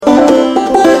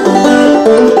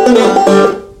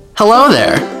Hello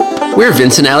there. We're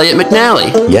Vince and Elliot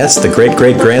McNally. Yes, the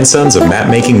great-great-grandsons of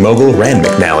map-making mogul Rand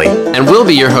McNally. And we'll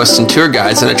be your hosts and tour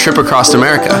guides on a trip across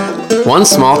America, one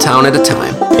small town at a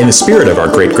time. In the spirit of our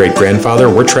great-great-grandfather,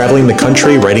 we're traveling the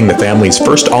country, writing the family's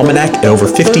first almanac in over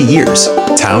 50 years.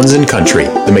 Towns and Country,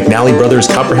 the McNally Brothers'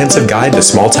 comprehensive guide to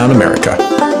small-town America.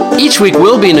 Each week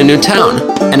we'll be in a new town,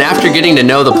 and after getting to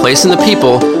know the place and the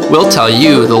people, we'll tell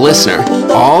you, the listener,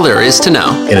 all there is to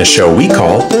know. In a show we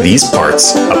call These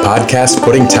Parts, a podcast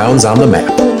putting towns on the map.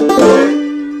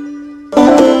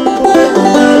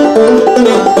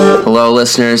 Hello,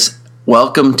 listeners.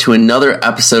 Welcome to another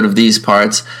episode of These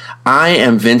Parts. I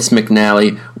am Vince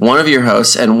McNally, one of your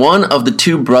hosts, and one of the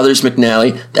two brothers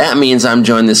McNally. That means I'm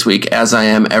joined this week, as I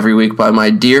am every week, by my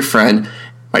dear friend,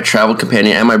 my travel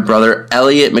companion, and my brother,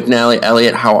 Elliot McNally.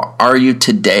 Elliot, how are you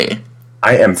today?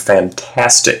 I am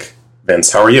fantastic.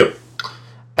 Vince, how are you?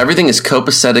 Everything is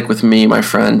copacetic with me, my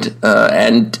friend,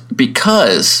 and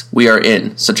because we are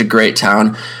in such a great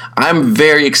town, I'm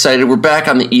very excited. We're back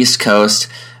on the East Coast,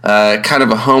 kind of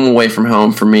a home away from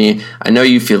home for me. I know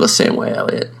you feel the same way,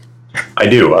 Elliot. I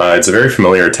do. It's a very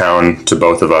familiar town to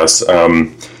both of us.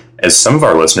 As some of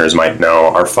our listeners might know,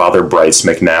 our father, Bryce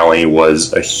McNally,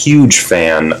 was a huge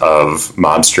fan of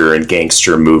mobster and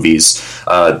gangster movies.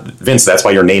 Vince, that's why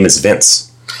your name is Vince.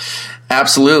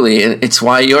 Absolutely, and it's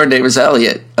why your name is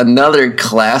Elliot, another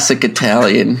classic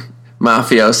Italian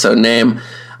mafioso name.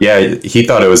 Yeah, he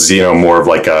thought it was, more of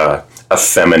like a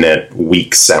effeminate,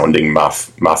 weak-sounding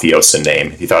mafioso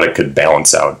name. He thought it could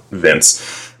balance out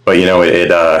Vince. But,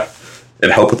 it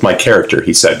helped with my character,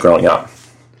 he said, growing up.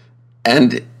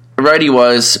 And right he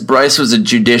was. Bryce was a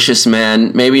judicious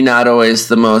man, maybe not always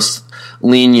the most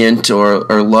lenient or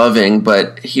loving,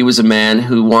 but he was a man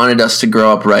who wanted us to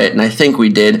grow up right, and I think we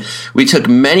did. We took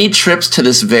many trips to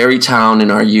this very town in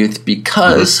our youth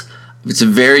because it's a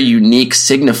very unique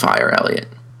signifier, Elliot.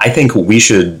 I think we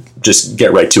should just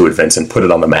get right to it, Vince, and put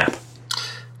it on the map.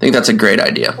 I think that's a great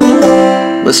idea.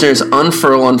 Listeners,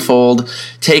 unfurl, unfold,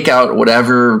 take out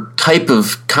whatever type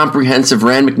of comprehensive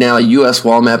Rand McNally U.S.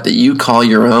 wall map that you call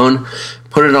your own,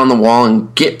 put it on the wall,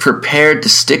 and get prepared to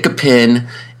stick a pin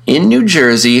in New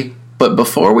Jersey. But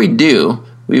before we do,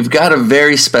 we've got a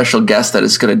very special guest that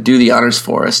is going to do the honors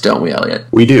for us, don't we, Elliot?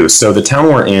 We do. So the town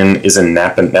we're in is in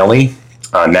Nappanelli.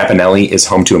 Nappanelli is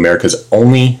home to America's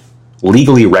only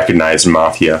legally recognized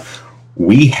mafia.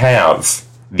 We have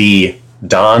the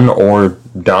Don or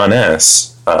Doness,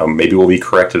 maybe we'll be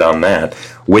corrected on that,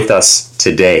 with us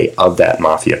today of that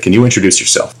mafia. Can you introduce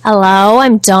yourself? Hello,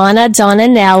 I'm Donna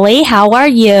Donanelli. How are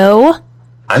you?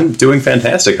 I'm doing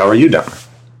fantastic. How are you, Donna?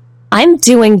 I'm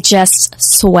doing just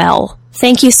swell.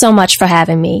 Thank you so much for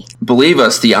having me. Believe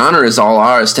us, the honor is all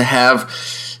ours to have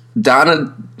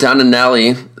Donna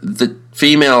Donanelli, the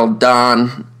female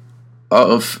Don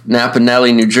of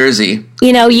Nappanelli, New Jersey.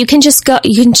 You can just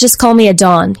call me a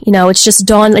Dawn. It's just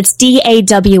Dawn. It's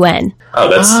DAWN. Oh,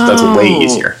 that's way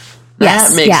easier. That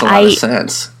Yes, makes a lot of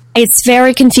sense. It's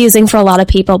very confusing for a lot of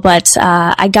people, but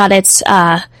I got it.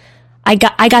 I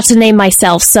got to name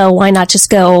myself, so why not just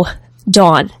go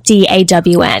Dawn,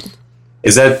 DAWN.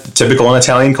 Is that typical in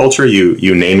Italian culture?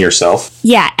 You name yourself?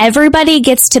 Yeah, everybody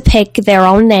gets to pick their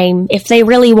own name if they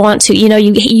really want to.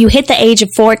 You hit the age of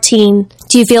 14.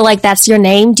 Do you feel like that's your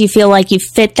name? Do you feel like you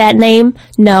fit that name?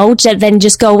 No, then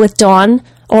just go with Dawn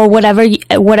or whatever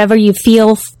you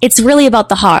feel. It's really about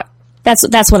the heart.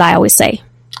 That's what I always say.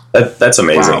 That's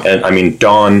amazing. Wow. And I mean,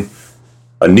 Dawn,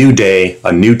 a new day,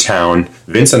 a new town.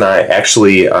 Vince and I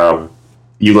actually,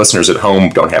 you listeners at home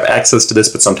don't have access to this,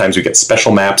 but sometimes we get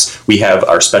special maps. We have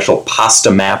our special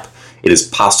pasta map. It is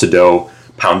pasta dough,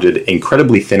 pounded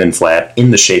incredibly thin and flat in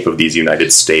the shape of these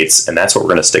United States, and that's what we're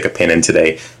going to stick a pin in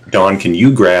today. Dawn, can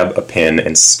you grab a pin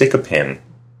and stick a pin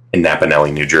in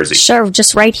Nappanelli, New Jersey? Sure,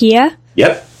 just right here.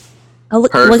 Yep. Oh,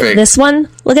 look at this one.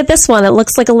 Look at this one. It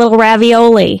looks like a little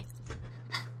ravioli.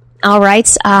 All right.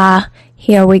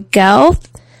 Here we go.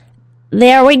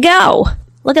 There we go.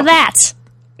 Look at that.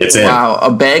 It's in. Wow,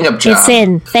 a bang-up job. It's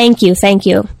in. Thank you.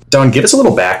 Dawn, give us a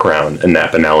little background in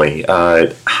Nappanelli.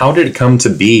 How did it come to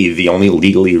be the only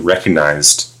legally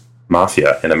recognized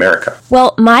mafia in America?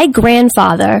 Well, my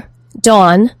grandfather,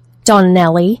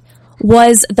 Donanelli,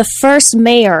 was the first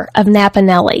mayor of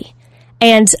Nappanelli.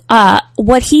 And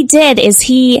what he did is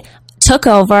he took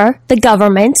over the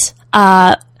government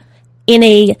in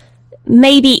a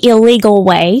maybe illegal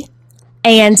way.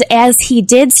 And as he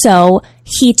did so,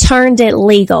 he turned it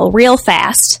legal real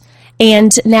fast.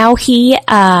 And now he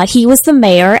was the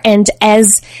mayor. And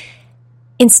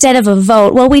instead of a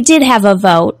vote, well, we did have a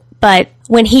vote, but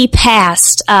when he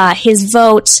passed, his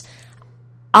vote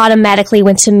automatically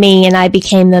went to me and I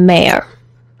became the mayor.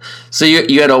 So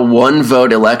you had a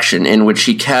one-vote election in which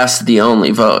he cast the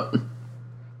only vote.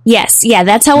 Yes, yeah,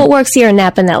 that's how it works here in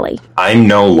Napanelli. I'm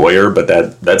no lawyer, but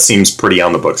that seems pretty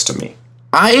on the books to me.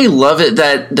 I love it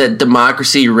that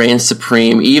democracy reigns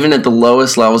supreme, even at the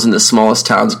lowest levels in the smallest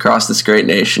towns across this great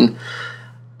nation.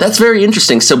 That's very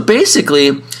interesting. So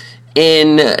basically,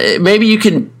 maybe you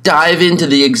can dive into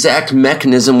the exact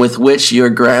mechanism with which your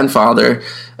grandfather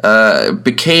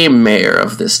became mayor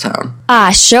of this town.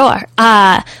 Sure.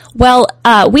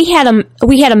 We had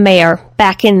a mayor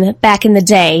back in the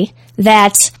day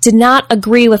that did not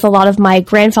agree with a lot of my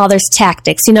grandfather's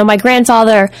tactics. You know, my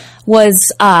grandfather was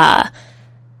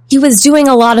he was doing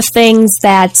a lot of things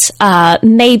that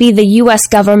maybe the U.S.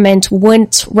 government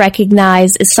wouldn't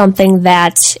recognize as something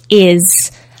that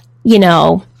is, you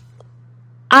know,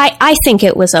 I think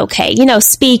it was okay. You know,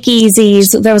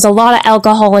 speakeasies, there was a lot of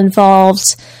alcohol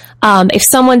involved. If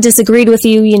someone disagreed with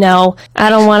you, you know, I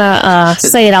don't want to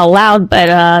say it out loud,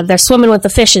 but they're swimming with the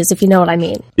fishes, if you know what I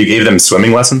mean. You gave them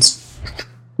swimming lessons?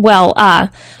 Well,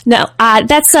 no,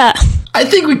 that's I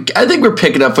think we're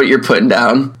picking up what you're putting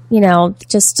down. You know,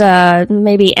 just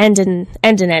maybe ending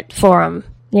it for them.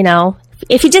 You know,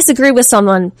 if you disagree with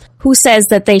someone, who says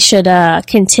that they should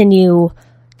continue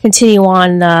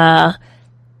on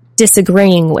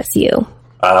disagreeing with you?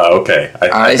 Okay,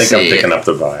 I think I'm see. picking up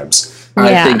the vibes.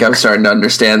 I think I'm starting to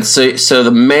understand. So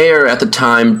the mayor at the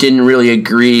time didn't really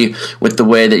agree with the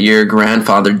way that your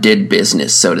grandfather did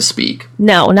business, so to speak.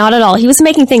 No, not at all. He was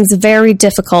making things very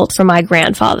difficult for my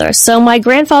grandfather. So my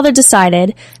grandfather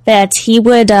decided that he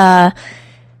would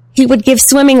give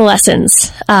swimming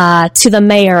lessons to the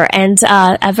mayor, and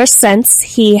ever since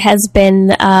he has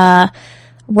been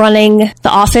running the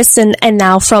office, and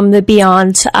now from the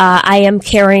beyond, I am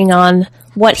carrying on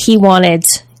what he wanted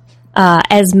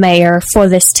as mayor for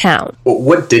this town.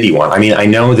 What did he want? I mean, I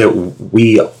know that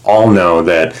we all know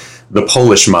that the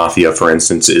Polish mafia, for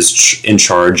instance, is in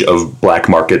charge of black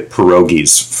market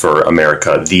pierogies for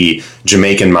America. The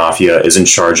Jamaican mafia is in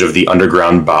charge of the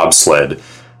underground bobsled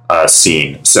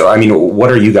scene. So, I mean, what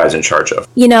are you guys in charge of?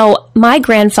 You know, my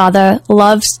grandfather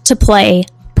loved to play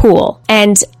pool,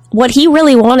 and what he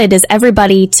really wanted is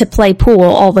everybody to play pool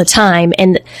all the time,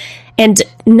 and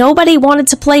nobody wanted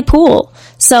to play pool.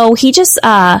 So he just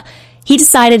he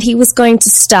decided he was going to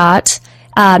start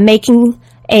making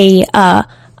a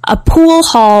pool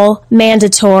hall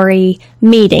mandatory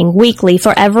meeting weekly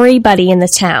for everybody in the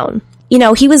town. You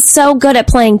know, he was so good at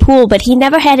playing pool, but he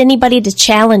never had anybody to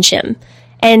challenge him.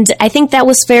 And I think that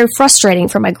was very frustrating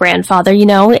for my grandfather. You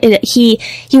know, he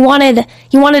wanted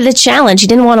a challenge. He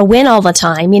didn't want to win all the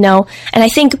time, you know. And I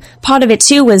think part of it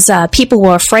too was people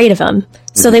were afraid of him,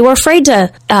 so they were afraid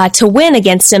to win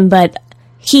against him. But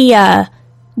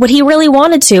what he really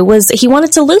wanted to was he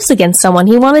wanted to lose against someone.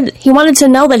 He wanted to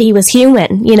know that he was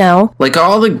human, you know. Like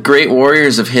all the great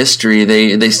warriors of history,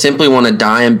 they simply want to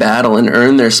die in battle and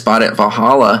earn their spot at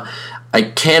Valhalla. I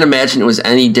can't imagine it was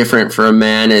any different for a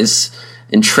man as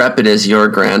intrepid as your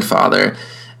grandfather.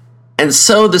 And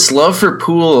so this love for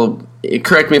pool,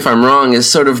 correct me if I'm wrong,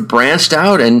 is sort of branched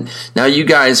out, and now you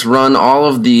guys run all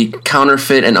of the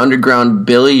counterfeit and underground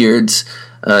billiards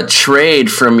trade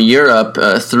from Europe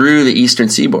through the eastern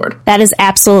seaboard. That is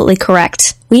absolutely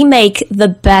correct. We make the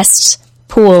best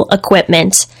pool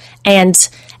equipment, and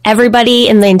everybody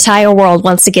in the entire world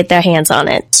wants to get their hands on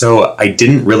it. So I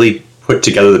didn't really put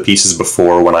together the pieces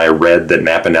before when I read that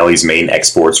Napanelli's main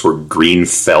exports were green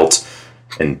felt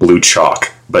and blue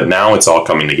chalk, but now it's all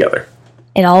coming together.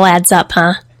 It all adds up,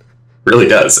 huh? Really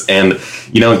does. And,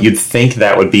 you know, you'd think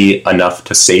that would be enough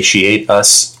to satiate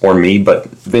us or me, but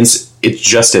Vince, it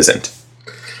just isn't.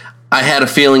 I had a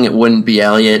feeling it wouldn't be,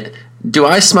 Elliot. Do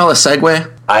I smell a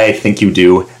segue? I think you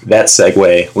do. That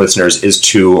segue, listeners, is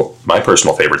to my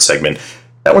personal favorite segment.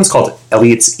 That one's called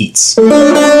Elliot's Eats.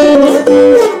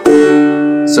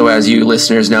 So as you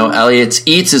listeners know, Elliot's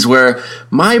Eats is where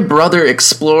my brother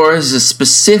explores a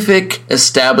specific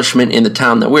establishment in the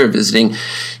town that we're visiting.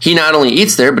 He not only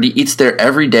eats there, but he eats there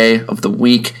every day of the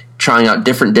week, trying out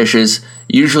different dishes,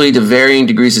 usually to varying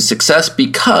degrees of success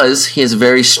because he has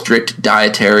very strict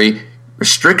dietary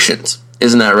restrictions.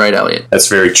 Isn't that right, Elliot? That's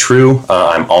very true.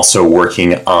 I'm also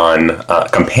working on a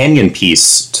companion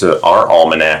piece to our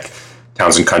almanac,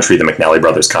 Towns and Country, the McNally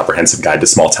Brothers Comprehensive Guide to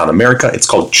Small Town America. It's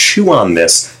called Chew on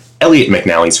This, Elliot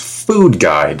McNally's Food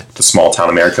Guide to Small Town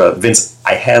America. Vince,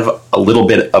 I have a little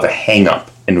bit of a hang-up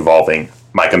involving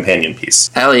my companion piece.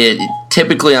 Elliot,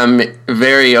 typically I'm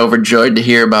very overjoyed to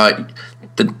hear about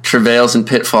the travails and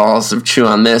pitfalls of Chew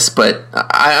on This, but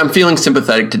I'm feeling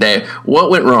sympathetic today.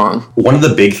 What went wrong? One of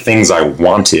the big things I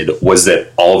wanted was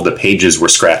that all of the pages were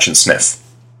scratch and sniff.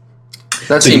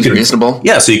 That seems reasonable.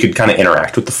 Yeah, so you could kind of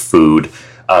interact with the food.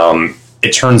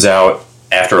 It turns out,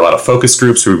 after a lot of focus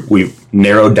groups, we've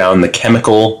narrowed down the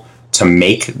chemical to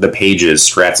make the pages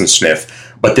scratch and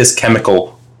sniff, but this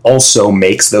chemical also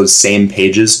makes those same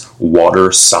pages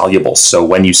water soluble. So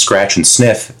when you scratch and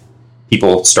sniff,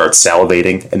 people start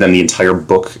salivating, and then the entire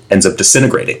book ends up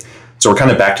disintegrating. So we're kind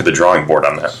of back to the drawing board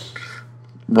on that.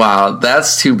 Wow,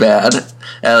 that's too bad.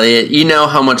 Elliot, you know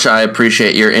how much I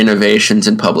appreciate your innovations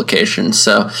in publication.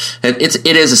 So it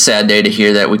is a sad day to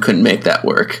hear that we couldn't make that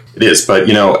work. It is, but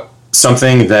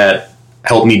something that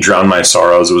helped me drown my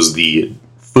sorrows was the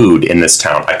food in this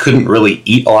town. I couldn't really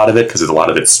eat a lot of it because a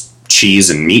lot of it's cheese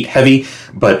and meat heavy,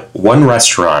 but one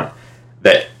restaurant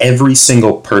that every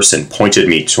single person pointed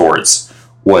me towards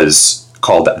was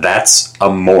called That's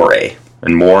Amore,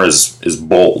 and more is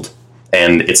bold,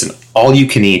 and it's an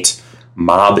all-you-can-eat,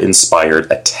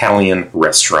 mob-inspired Italian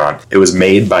restaurant. It was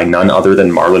made by none other than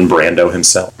Marlon Brando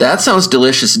himself. That sounds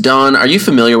delicious. Dawn, are you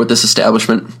familiar with this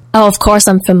establishment? Oh, of course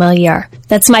I'm familiar.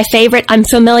 That's my favorite. I'm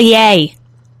familiar.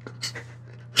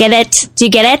 Get it? Do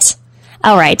you get it?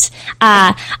 All right.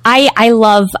 I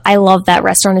love that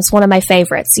restaurant. It's one of my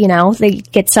favorites. They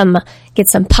get some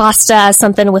pasta,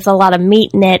 something with a lot of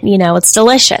meat in it. It's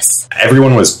delicious.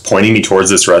 Everyone was pointing me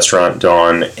towards this restaurant,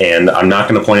 Dawn, and I'm not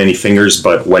going to point any fingers,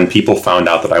 but when people found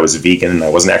out that I was vegan and I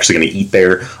wasn't actually going to eat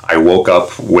there, I woke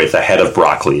up with a head of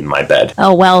broccoli in my bed.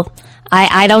 Oh, well,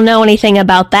 I don't know anything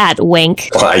about that, wink.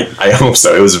 Well, I hope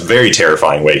so. It was very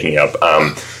terrifying waking up.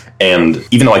 And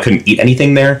even though I couldn't eat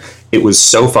anything there, it was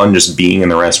so fun just being in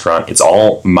the restaurant. It's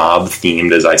all mob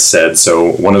themed, as I said.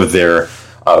 So one of their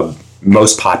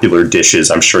most popular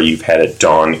dishes, I'm sure you've had it,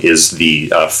 Dawn, is the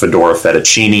fedora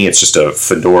fettuccine. It's just a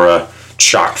fedora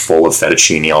chock full of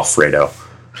fettuccine Alfredo.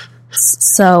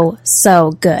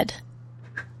 So good.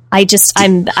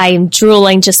 I'm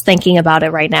drooling just thinking about it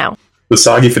right now. The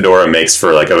soggy fedora makes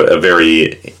for like a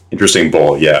very interesting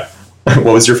bowl, yeah. What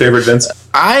was your favorite, Vince?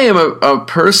 I am a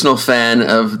personal fan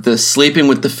of the sleeping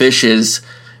with the fishes,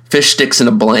 fish sticks in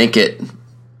a blanket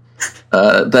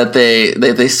that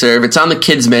they serve. It's on the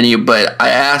kids menu, but I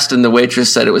asked and the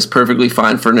waitress said it was perfectly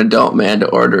fine for an adult man to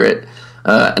order it,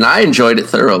 and I enjoyed it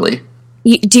thoroughly.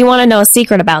 Do you want to know a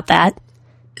secret about that?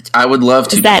 I would love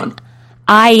to.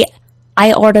 I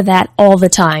order that all the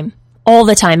time. All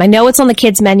the time. I know it's on the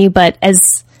kids menu, but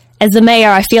as the mayor,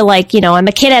 I feel like, I'm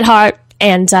a kid at heart.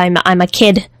 And I'm a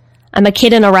kid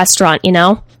in a restaurant,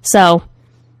 So,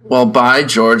 well, by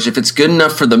George, if it's good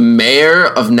enough for the mayor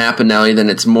of Napanelli, then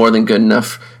it's more than good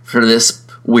enough for this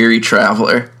weary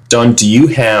traveler. Dawn, do you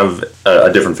have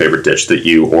a different favorite dish that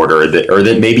you order or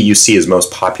that maybe you see as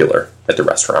most popular at the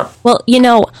restaurant? Well,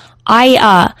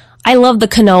 I love the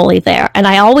cannoli there, and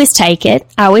I always take it.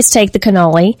 I always take the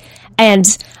cannoli, and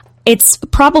it's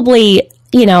probably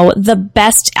the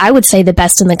best. I would say the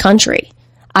best in the country.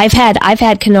 I've had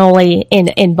cannoli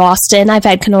in Boston. I've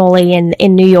had cannoli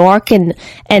in New York, and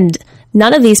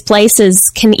none of these places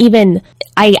can even.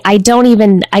 I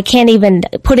can't even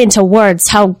put into words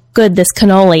how good this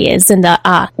cannoli is. And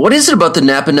what is it about the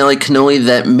Napanelli cannoli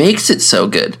that makes it so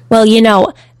good? Well,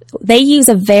 they use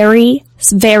a very,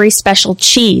 very special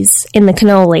cheese in the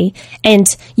cannoli, and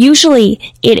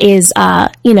usually it is,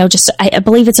 just I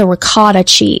believe it's a ricotta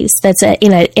cheese that's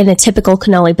in a typical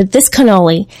cannoli. But this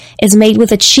cannoli is made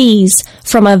with a cheese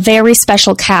from a very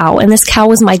special cow, and this cow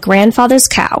was my grandfather's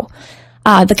cow.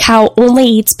 The cow only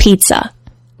eats pizza.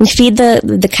 We feed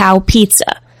the cow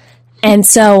pizza, and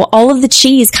so all of the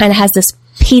cheese kind of has this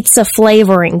pizza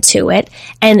flavoring to it,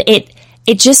 and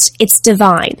it's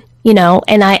divine.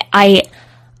 And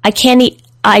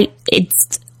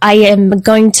I'm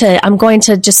going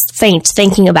to just faint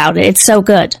thinking about it. It's so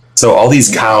good. So all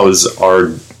these cows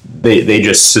they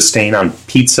just sustain on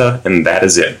pizza, and that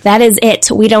is it. That is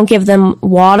it. We don't give them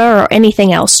water or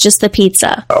anything else, just the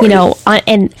pizza.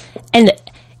 And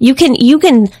you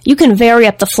can vary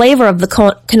up the flavor of the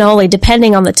cannoli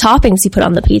depending on the toppings you put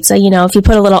on the pizza. If you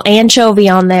put a little anchovy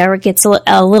on there, it gets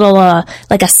a little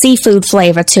like a seafood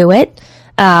flavor to it.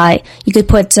 You could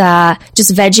put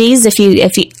just veggies if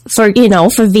you for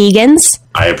vegans.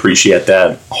 I appreciate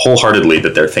that wholeheartedly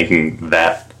that they're thinking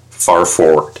that far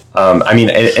forward. And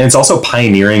it's also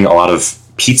pioneering a lot of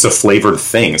pizza flavored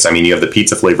things. You have the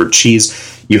pizza flavored cheese.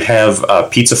 You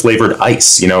have pizza flavored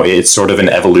ice. It's sort of an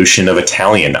evolution of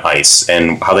Italian ice,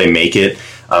 and how they make it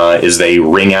is they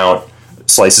wring out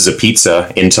slices of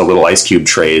pizza into little ice cube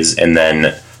trays and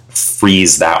then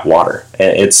freeze that water.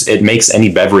 And it makes any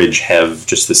beverage have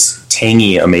just this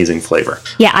tangy, amazing flavor.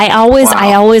 Yeah, I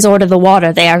always order the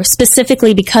water there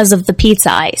specifically because of the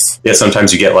pizza ice. Yeah,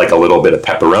 sometimes you get like a little bit of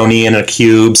pepperoni in a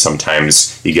cube.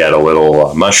 Sometimes you get a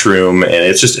little mushroom, and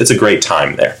it's a great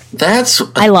time there.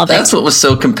 I love it. That's what was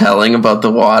so compelling about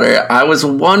the water. I was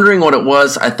wondering what it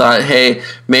was. I thought, hey,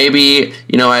 maybe,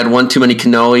 I had one too many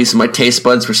cannolis and my taste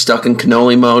buds were stuck in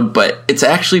cannoli mode, but it's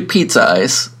actually pizza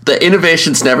ice. The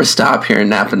innovations never stop here in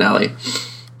Napanelli.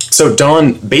 So,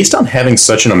 Dawn, based on having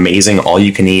such an amazing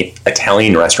all-you-can-eat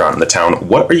Italian restaurant in the town,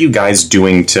 what are you guys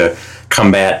doing to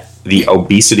combat the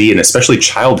obesity and especially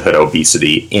childhood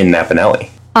obesity in Napanelli?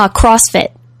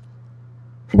 CrossFit.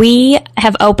 We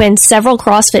have opened several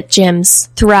CrossFit gyms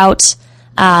throughout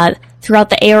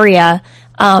the area,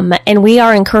 and we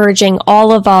are encouraging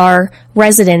all of our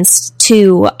residents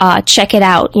to check it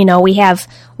out. We have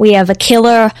a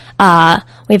killer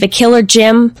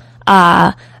gym.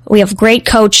 We have great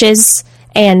coaches,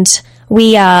 and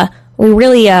we're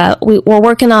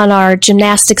working on our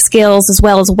gymnastic skills as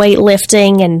well as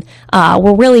weightlifting, and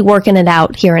we're really working it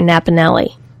out here in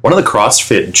Napanelli. One of the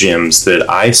CrossFit gyms that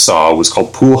I saw was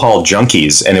called Pool Hall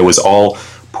Junkies, and it was all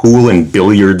pool and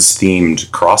billiards themed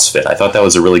CrossFit. I thought that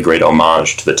was a really great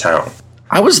homage to the town.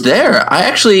 I was there. I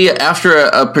actually, after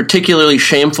a particularly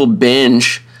shameful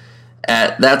binge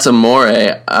at That's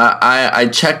Amore, I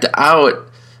checked out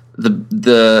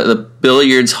the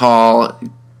billiards hall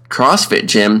CrossFit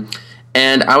gym,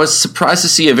 and I was surprised to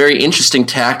see a very interesting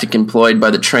tactic employed by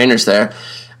the trainers there.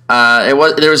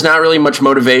 There was not really much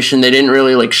motivation. They didn't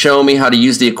really show me how to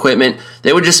use the equipment.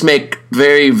 They would just make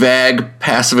very vague,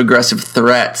 passive-aggressive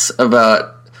threats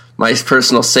about my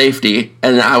personal safety,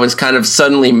 and I was kind of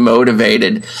suddenly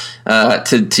motivated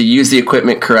to use the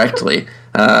equipment correctly.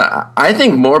 I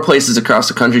think more places across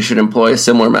the country should employ a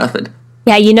similar method.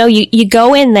 Yeah, you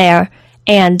go in there,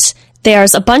 and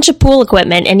there's a bunch of pool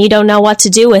equipment, and you don't know what to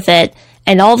do with it,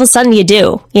 and all of a sudden you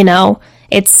do.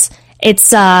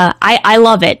 I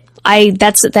love it.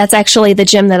 That's actually the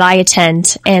gym that I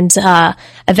attend, and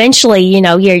eventually,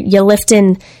 you're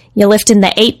lifting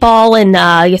the 8-ball, and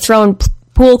you're throwing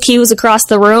pool cues across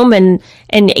the room, and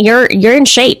you're in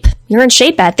shape. You're in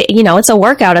shape it's a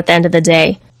workout at the end of the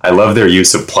day. I love their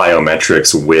use of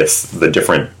plyometrics with the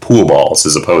different pool balls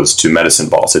as opposed to medicine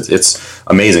balls. It's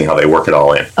amazing how they work it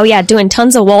all in. Oh yeah, doing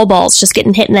tons of wall balls, just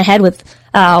getting hit in the head with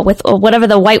whatever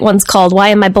the white one's called. Why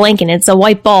am I blanking? It's a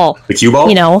white ball. The cue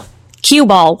ball? Cue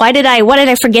ball. Why did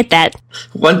I forget that?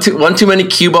 One too many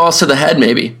cue balls to the head,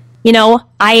 maybe.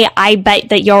 I bet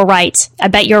that you're right. I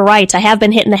bet you're right. I have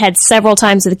been hit in the head several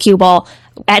times with a cue ball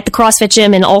at the CrossFit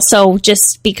gym, and also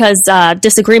just because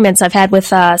disagreements I've had with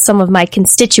some of my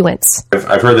constituents.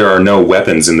 I've heard there are no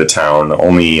weapons in the town,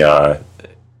 only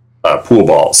pool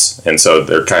balls, and so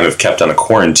they're kind of kept on a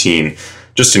quarantine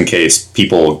just in case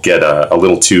people get a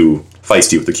little too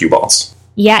feisty with the cue balls.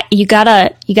 Yeah, you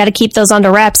gotta keep those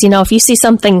under wraps. If you see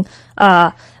something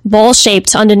ball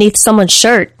shaped underneath someone's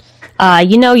shirt,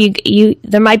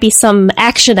 there might be some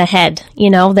action ahead.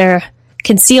 They're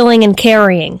concealing and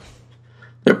carrying.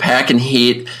 They're packing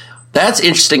heat. That's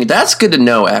interesting. That's good to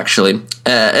know, actually.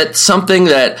 It's something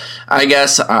that I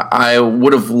guess I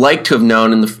would have liked to have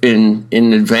known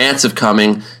in advance of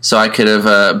coming, so I could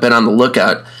have been on the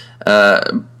lookout.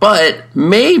 But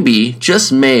maybe,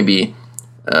 just maybe,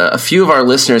 a few of our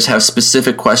listeners have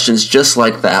specific questions just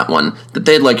like that one that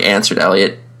they'd like answered,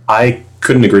 Elliot. I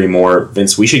couldn't agree more,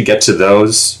 Vince. We should get to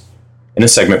those in a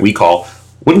segment we call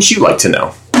Wouldn't You Like to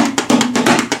Know?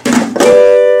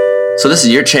 So this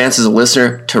is your chance as a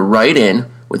listener to write in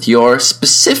with your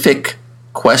specific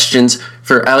questions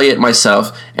for Elliot,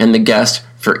 myself, and the guest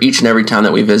for each and every town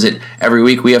that we visit. Every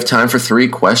week we have time for 3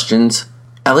 questions.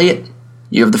 Elliot,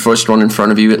 you have the first one in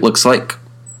front of you, it looks like.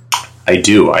 I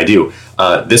do.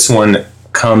 This one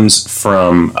comes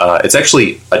from, it's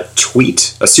actually a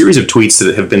series of tweets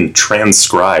that have been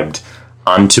transcribed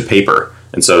onto paper.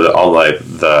 And so all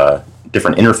the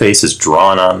different interfaces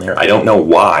drawn on there. I don't know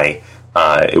why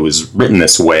it was written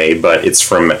this way, but it's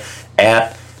from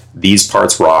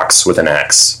 @ThesePartsRocks with an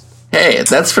X. Hey,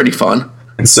 that's pretty fun.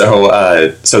 And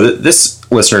so this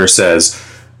listener says,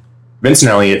 Vince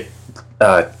and Elliot,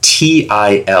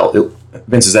 TIL.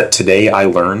 Vince, is that Today I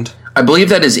Learned? I believe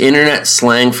that is internet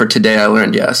slang for Today I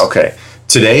Learned, yes. Okay.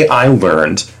 Today I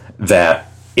learned that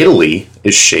Italy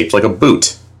is shaped like a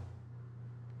boot.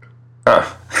 Huh.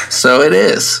 So it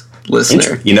is,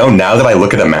 listener. Now that I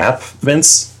look at a map,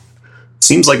 Vince,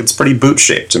 seems like it's pretty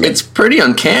boot-shaped to me. It's pretty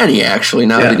uncanny, actually,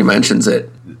 now that he mentions it.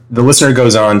 The listener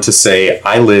goes on to say,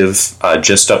 I live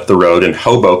just up the road in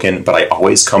Hoboken, but I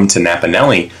always come to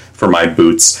Napanelli for my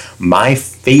boots. My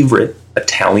favorite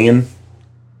Italian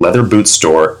leather boot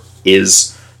store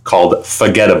is called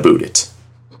Forget About It.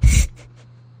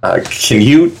 Can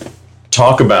you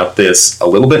talk about this a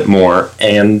little bit more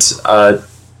and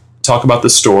talk about the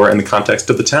store in the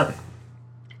context of the town?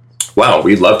 Wow,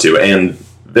 we'd love to. And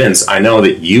Vince, I know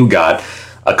that you got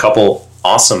a couple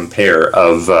awesome pair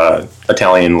of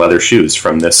Italian leather shoes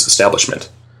from this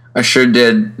establishment. I sure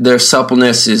did. Their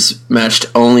suppleness is matched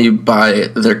only by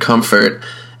their comfort,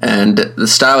 and the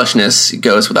stylishness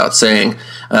goes without saying.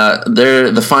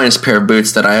 They're the finest pair of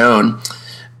boots that I own.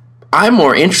 I'm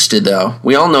more interested, though.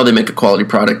 We all know they make a quality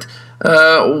product.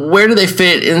 Where do they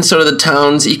fit in sort of the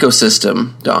town's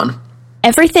ecosystem, Dawn?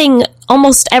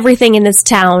 Almost everything in this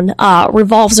town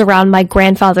revolves around my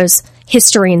grandfather's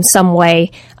history in some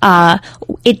way.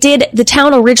 The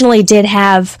town originally did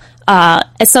have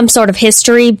some sort of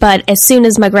history, but as soon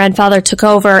as my grandfather took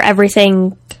over,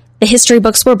 the history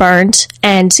books were burned,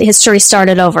 and history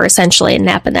started over, essentially, in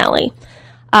Nappanelli.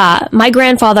 My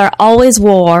grandfather always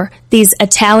wore these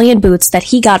Italian boots that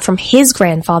he got from his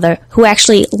grandfather, who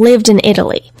actually lived in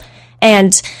Italy.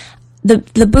 And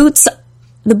the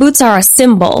boots are a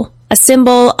symbol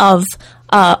of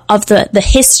the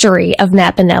history of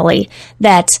Nappanelli,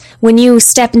 that when you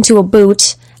step into a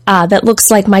boot that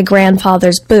looks like my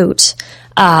grandfather's boot,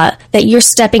 that you're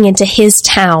stepping into his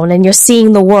town and you're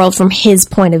seeing the world from his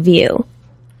point of view.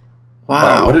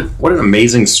 Wow. What an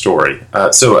amazing story.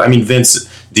 Vince,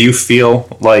 do you feel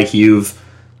like you've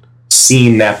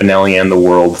seen Nappanelli and the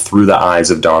world through the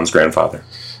eyes of Dawn's grandfather?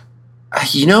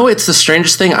 You know, it's the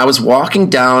strangest thing. I was walking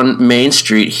down Main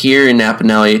Street here in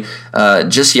Nappanelli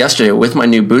just yesterday with my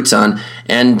new boots on,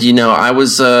 and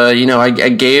I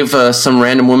gave some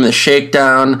random woman a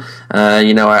shakedown.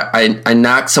 I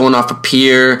knocked someone off a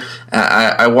pier.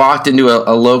 I walked into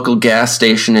a local gas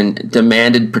station and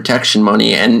demanded protection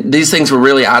money, and these things were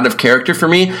really out of character for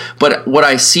me. But what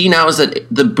I see now is that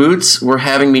the boots were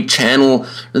having me channel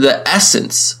the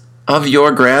essence of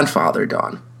your grandfather,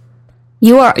 Dawn.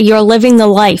 You're living the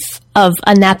life of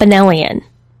a Nappanellian.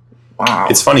 Wow.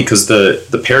 It's funny because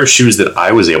the pair of shoes that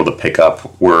I was able to pick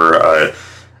up were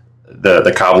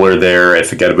the cobbler there at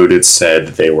Forget About It said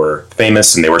they were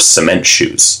famous and they were cement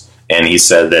shoes. And he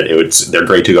said that they're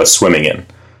great to go swimming in.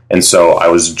 And so I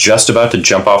was just about to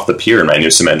jump off the pier in my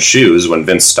new cement shoes when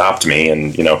Vince stopped me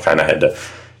and, kind of had to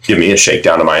give me a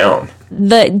shakedown of my own.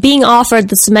 Being offered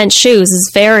the cement shoes is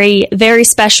very, very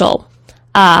special.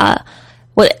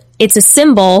 It's a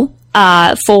symbol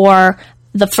for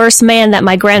the first man that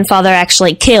my grandfather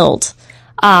actually killed.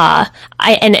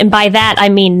 And by that I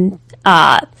mean,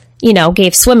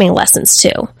 gave swimming lessons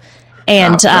to.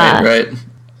 And right.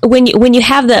 When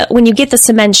you get the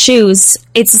cement shoes,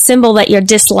 it's a symbol that you're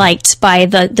disliked by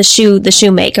the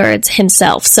shoemaker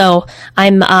himself. So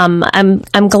I'm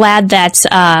glad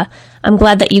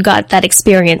that you got that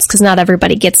experience, because not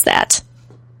everybody gets that.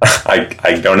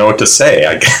 I don't know what to say.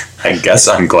 I guess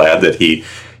I'm glad that he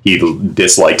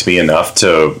disliked me enough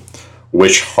to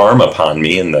wish harm upon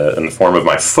me in the form of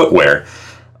my footwear.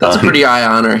 That's a pretty high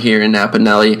honor here in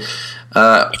Nappanelli.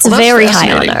 It's a very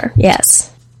high honor, yes.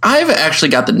 I've actually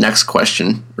got the next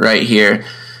question right here,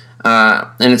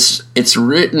 and it's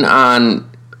written on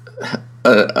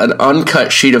an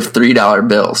uncut sheet of $3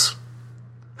 bills.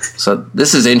 So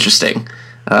this is interesting,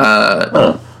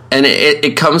 and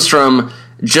it comes from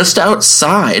just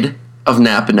outside of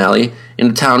Nappanelli in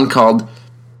a town called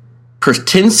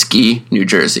Pertinsky, New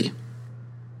Jersey.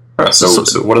 So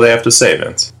what do they have to say,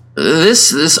 Vince?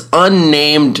 This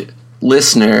unnamed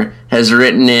listener has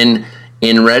written in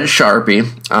red Sharpie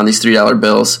on these $3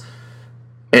 bills.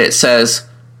 It says,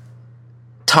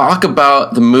 talk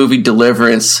about the movie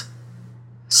Deliverance, ;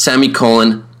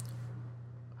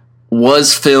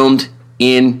 was filmed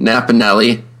in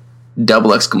Nappanelli, !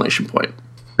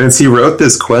 Vince, he wrote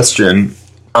this question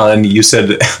on, you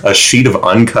said, a sheet of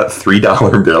uncut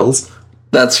 $3 bills?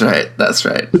 That's right.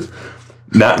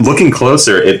 Not looking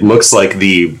closer, it looks like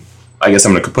I guess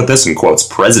I'm going to put this in quotes,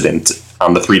 president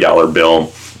on the $3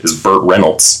 bill is Burt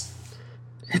Reynolds.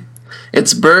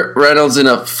 It's Burt Reynolds in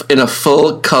a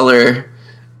full color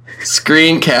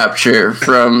screen capture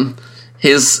from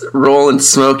his role in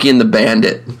Smokey and the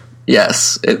Bandit.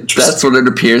 Yes, that's what it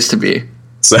appears to be.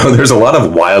 So there's a lot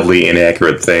of wildly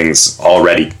inaccurate things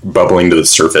already bubbling to the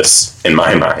surface, in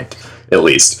my mind, at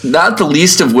least. Not the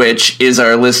least of which is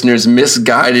our listeners'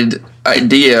 misguided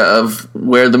idea of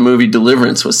where the movie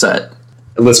Deliverance was set.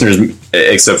 Listeners,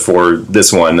 except for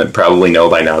this one, that probably know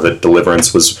by now that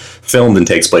Deliverance was filmed and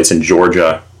takes place in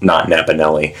Georgia, not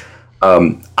Nappanelli.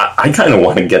 I kind of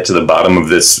want to get to the bottom of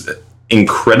this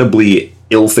incredibly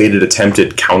ill-fated attempt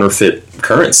at counterfeit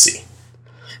currency.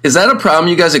 Is that a problem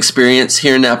you guys experience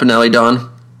here in Nappanelli,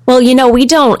 Don? Well, we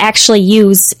don't actually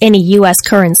use any U.S.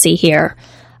 currency here.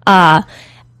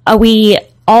 We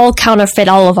all counterfeit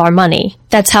all of our money.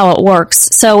 That's how it works.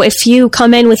 So if you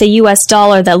come in with a U.S.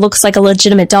 dollar that looks like a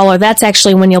legitimate dollar, that's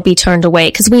actually when you'll be turned away,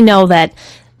 because we know that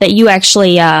you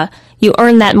actually you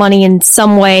earned that money in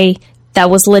some way that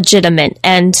was legitimate,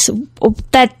 and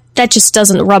that just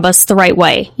doesn't rub us the right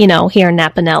way, here in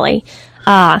Nappanelli.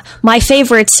 My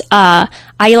favorite, I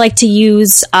like to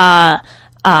use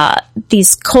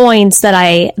these coins that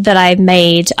I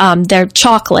made. They're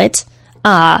chocolate.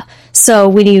 So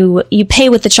when you pay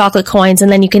with the chocolate coins,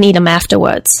 and then you can eat them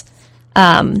afterwards.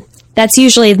 That's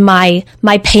usually my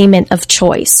payment of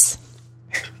choice.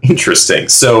 Interesting.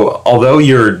 So although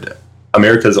you're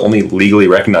America's only legally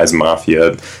recognized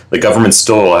mafia, the government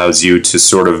still allows you to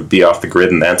sort of be off the grid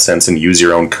in that sense and use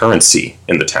your own currency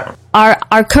in the town.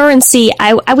 Our currency,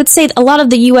 I would say a lot of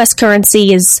the U.S.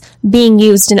 currency is being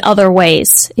used in other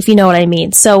ways, if you know what I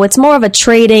mean. So it's more of a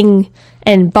trading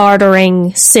and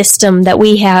bartering system that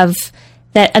we have,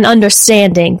 that an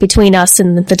understanding between us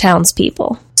and the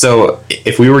townspeople. So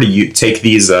if we were to take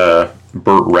these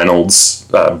Burt Reynolds,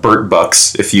 Burt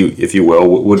Bucks, if you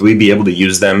will, would we be able to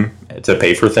use them to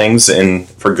pay for things and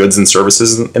for goods and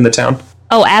services in the town?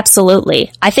 Oh,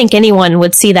 absolutely. I think anyone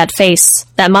would see that face,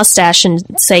 that mustache, and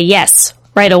say yes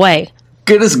right away.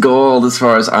 Good as gold as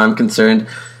far as I'm concerned.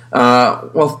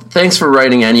 Well, thanks for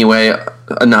writing anyway,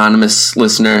 anonymous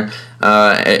listener.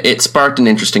 It sparked an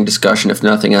interesting discussion, if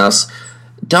nothing else.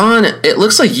 Don, it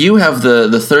looks like you have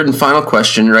the third and final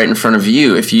question right in front of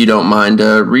you, if you don't mind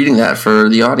reading that for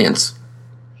the audience.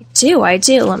 I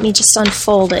do. Let me just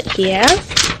unfold it here.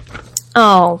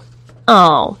 Oh,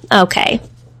 okay.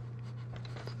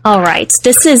 All right.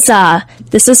 This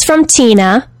is from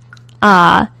Tina.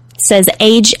 It says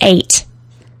age 8.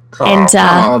 And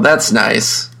that's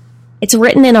nice. It's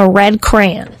written in a red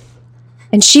crayon.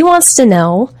 And she wants to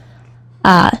know,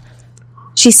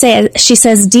 she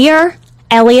says, "Dear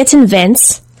Elliot and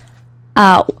Vince,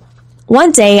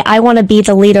 one day I want to be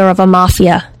the leader of a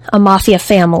mafia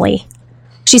family."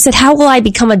 She said, "How will I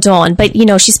become a Dawn?" But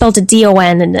she spelled it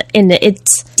D-O-N, and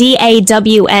it's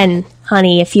D-A-W-N,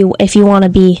 honey. If you want to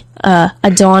be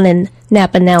a Dawn in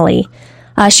Nappanelli,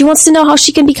 she wants to know how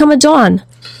she can become a Dawn.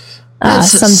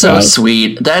 That's someday. So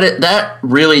sweet. That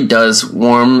really does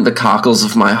warm the cockles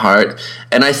of my heart.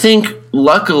 And I think,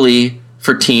 luckily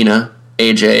for Tina,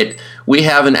 age 8, we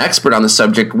have an expert on the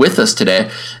subject with us today.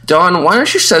 Dawn, why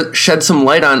don't you shed some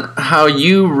light on how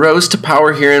you rose to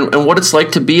power here and what it's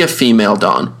like to be a female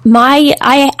Dawn?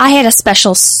 I had a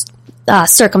special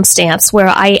circumstance where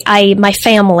my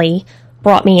family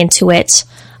brought me into it.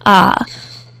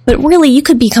 But really, you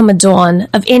could become a Dawn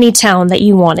of any town that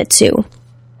you wanted to.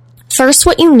 First,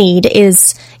 what you need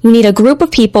is a group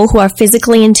of people who are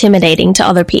physically intimidating to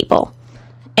other people.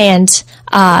 And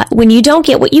when you don't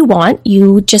get what you want,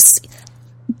 you just,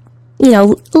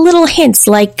 little hints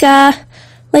like, hey,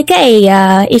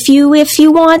 if you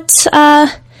want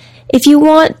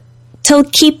to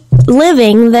keep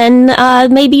living, then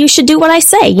maybe you should do what I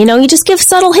say. You just give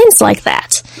subtle hints like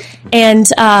that. And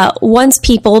once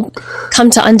people come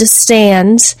to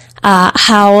understand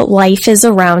how life is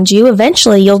around you,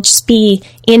 eventually you'll just be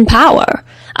in power.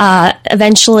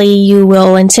 Eventually you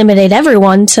will intimidate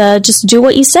everyone to just do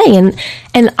what you say.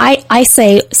 And I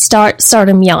say start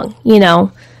them young,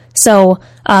 So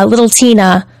little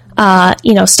Tina,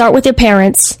 start with your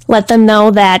parents. Let them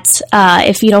know that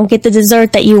if you don't get the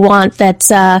dessert that you want, that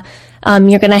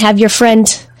you're going to have your friend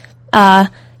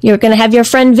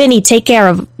Vinny take care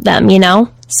of them,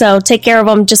 So take care of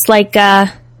them just like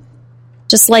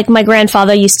my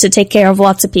grandfather used to take care of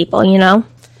lots of people,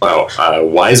 Wow,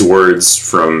 wise words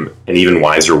from an even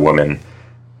wiser woman.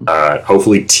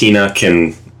 Hopefully Tina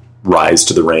can rise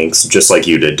to the ranks just like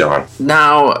you did, Dawn.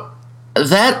 Now,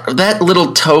 that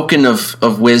little token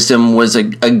of wisdom was a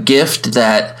gift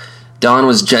that Dawn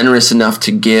was generous enough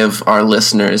to give our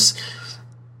listeners.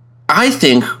 I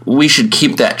think we should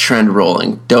keep that trend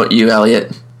rolling, don't you,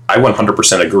 Elliot? I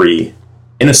 100% agree.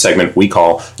 In a segment we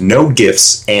call No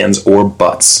Gifts, Ands, or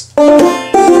Buts.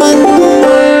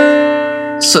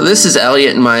 So this is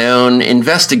Elliot and my own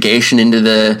investigation into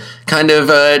the kind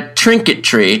of trinket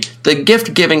tree, the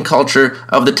gift-giving culture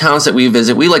of the towns that we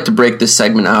visit. We like to break this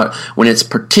segment out when it's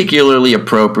particularly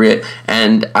appropriate,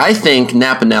 and I think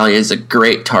Nappanelli is a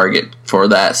great target for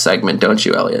that segment, don't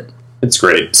you, Elliot? It's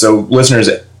great. So, listeners,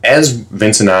 as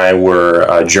Vince and I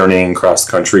were journeying across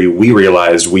the country, we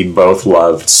realized we both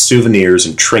loved souvenirs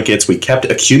and trinkets. We kept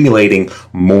accumulating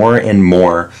more and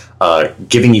more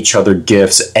giving each other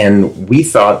gifts, and we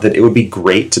thought that it would be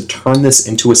great to turn this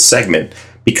into a segment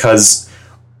because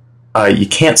you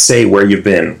can't say where you've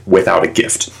been without a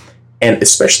gift. And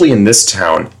especially in this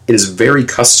town, it is very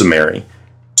customary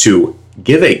to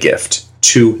give a gift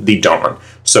to the Dawn.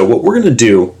 So what we're going to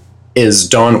do is,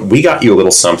 Dawn, we got you a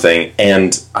little something,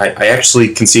 and I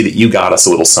actually can see that you got us a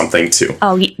little something too.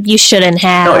 Oh, you shouldn't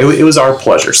have. No, it was our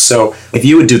pleasure. So if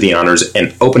you would do the honors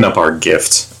and open up our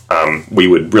gift, we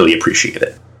would really appreciate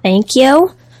it. Thank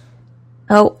you.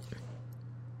 Oh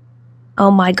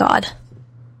my God.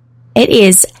 It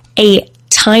is a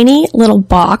tiny little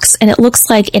box, and it looks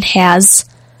like it has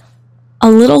a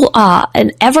little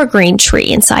an evergreen tree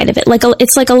inside of it.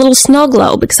 It's like a little snow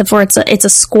globe, except for it's a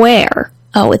square.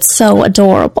 Oh, it's so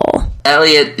adorable.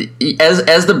 Elliot,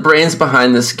 as the brains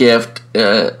behind this gift,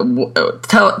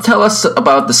 tell us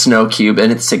about the snow cube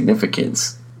and its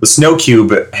significance. The snow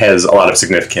cube has a lot of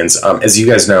significance. As you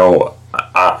guys know,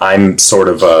 I'm sort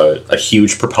of a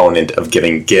huge proponent of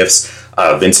giving gifts.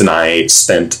 Vince and I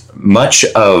spent much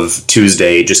of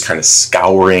Tuesday just kind of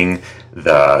scouring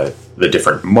the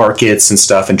different markets and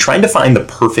stuff and trying to find the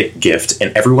perfect gift,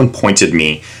 and everyone pointed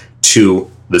me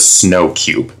to the snow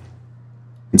cube.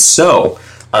 And so,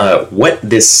 what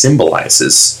this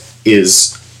symbolizes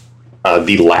is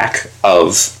the lack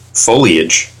of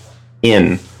foliage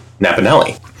in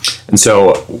Nappanelli. And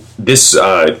so, this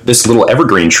little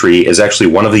evergreen tree is actually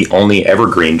one of the only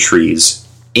evergreen trees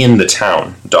in the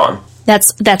town, Dawn.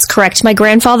 That's correct. My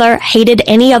grandfather hated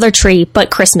any other tree but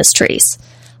Christmas trees.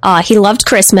 He loved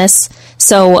Christmas,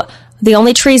 so the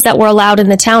only trees that were allowed in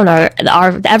the town are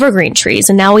evergreen trees,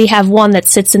 and now we have one that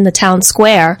sits in the town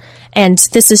square, and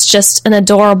this is just an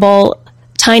adorable,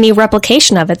 tiny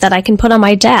replication of it that I can put on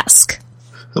my desk.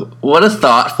 What a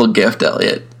thoughtful gift,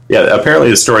 Elliot. Yeah, apparently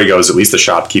the story goes, at least the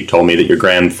shopkeep told me, that your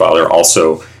grandfather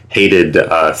also hated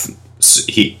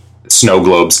snow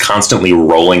globes constantly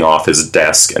rolling off his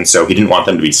desk, and so he didn't want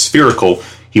them to be spherical.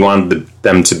 He wanted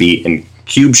them to be in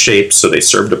cube shape, so they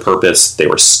served a purpose. They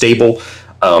were stable.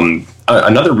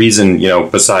 Another reason,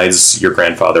 besides your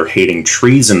grandfather hating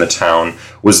trees in the town,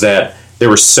 was that there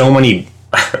were so many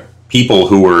people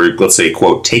who were, let's say,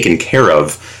 quote, taken care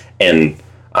of and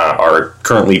are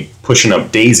currently pushing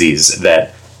up daisies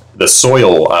that the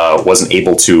soil wasn't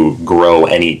able to grow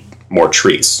any more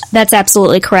trees. That's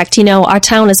absolutely correct. Our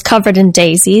town is covered in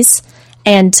daisies,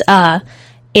 and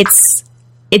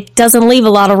it doesn't leave a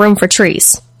lot of room for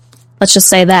trees. Let's just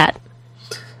say that.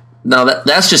 No,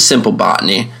 that's just simple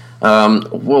botany.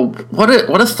 Well,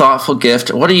 what a thoughtful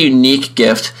gift! What a unique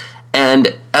gift!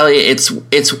 And Elliot,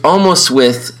 it's almost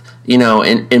with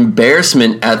an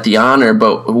embarrassment at the honor,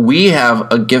 but we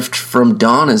have a gift from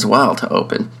Dawn as well to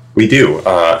open. We do,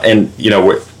 and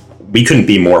we couldn't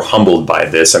be more humbled by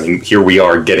this. I mean, here we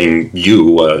are getting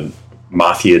you,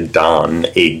 Mafia Don,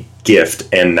 a gift,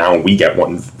 and now we get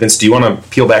one. Vince, do you want to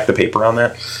peel back the paper on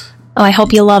that? Oh, I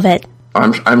hope you love it.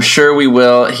 I'm sure we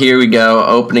will. Here we go,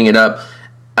 opening it up.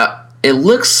 It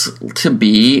looks to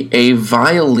be a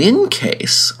violin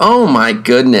case. Oh my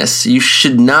goodness, you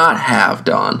should not have,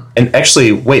 Dawn. And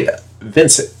actually, wait,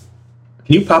 Vince,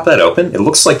 can you pop that open? It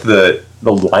looks like the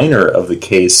liner of the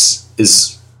case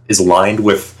is lined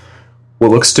with what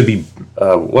looks to be,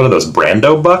 what are those,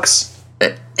 Brando bucks?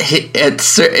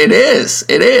 It is.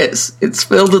 It's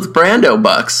filled with Brando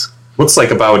bucks. Looks like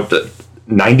about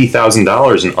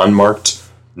 $90,000 in unmarked,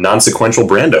 non-sequential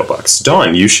Brando bucks.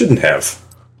 Dawn, you shouldn't have.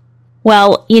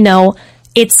 Well,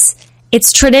 it's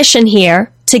tradition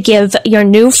here to give your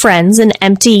new friends an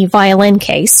empty violin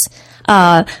case,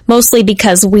 mostly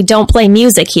because we don't play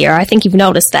music here. I think you've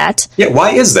noticed that. Yeah,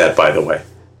 why is that, by the way?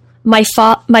 My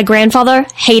grandfather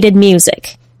hated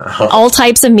music. Uh-huh. All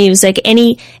types of music.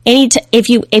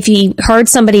 If you heard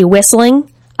somebody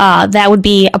whistling, that would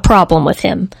be a problem with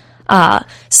him.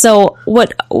 So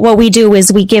what we do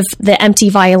is we give the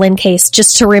empty violin case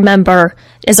just to remember,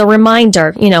 as a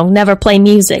reminder, never play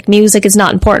music. Music is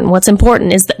not important. What's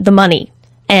important is the money.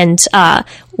 And,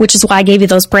 which is why I gave you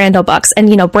those Brando bucks. And,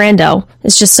 Brando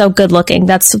is just so good looking.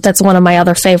 That's one of my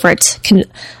other favorite,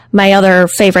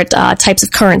 types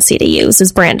of currency to use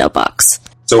is Brando bucks.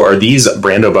 So are these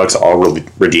Brando bucks all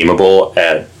redeemable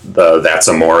at the That's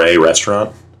Amore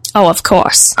restaurant? Oh, of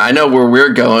course. I know where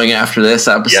we're going after this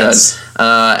episode. Yes.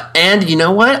 And you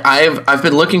know what? I've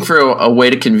been looking for a way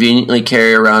to conveniently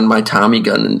carry around my Tommy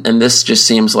gun, and this just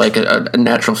seems like a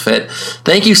natural fit.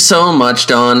 Thank you so much,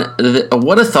 Dawn.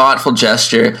 What a thoughtful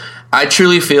gesture. I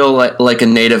truly feel like a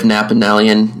native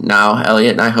Nappanellian now,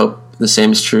 Elliot, and I hope the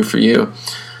same is true for you.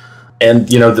 And,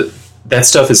 that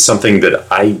stuff is something that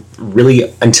I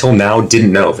really, until now,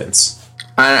 didn't know, Vince.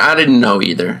 I didn't know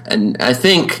either. And I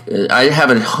think I have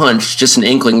a hunch, just an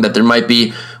inkling, that there might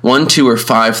be 1, 2, or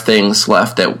 5 things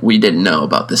left that we didn't know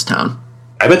about this town.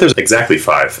 I bet there's exactly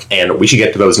 5, and we should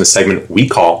get to those in a segment we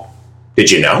call Did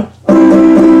You Know?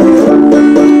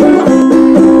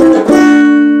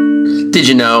 Did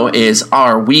You Know is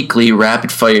our weekly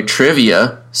rapid fire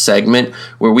trivia segment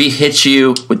where we hit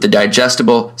you with the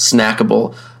digestible,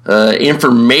 snackable,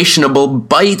 informationable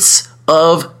bites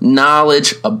of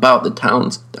knowledge about the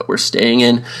towns that we're staying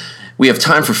in. We have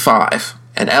time for 5,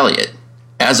 and Elliot,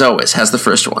 as always, has the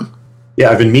first one. Yeah,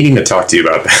 I've been meaning to talk to you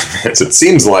about that. It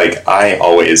seems like I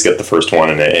always get the first one,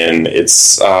 and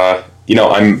it's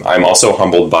I'm also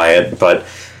humbled by it, but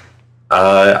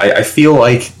I feel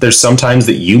like there's sometimes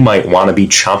that you might want to be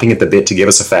chomping at the bit to give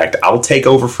us a fact. I'll take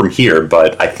over from here,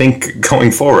 but I think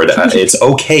going forward, it's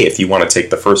okay if you want to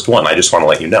take the first one. I just want to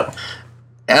let you know.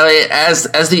 Elliot,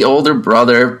 as the older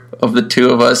brother of the two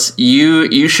of us,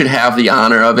 you should have the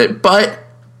honor of it. But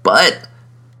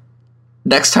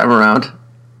next time around,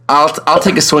 I'll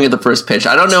take a swing at the first pitch.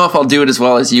 I don't know if I'll do it as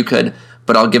well as you could,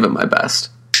 but I'll give it my best.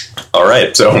 All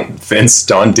right. So, Vince,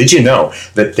 Dawn, did you know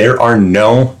that there are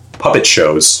no puppet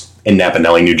shows in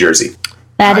Nappanelli, New Jersey?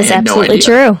 That is absolutely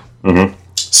true. Mm-hmm.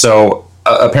 So,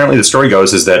 apparently the story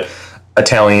goes is that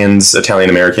Italian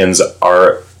Americans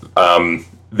are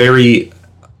very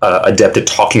adept at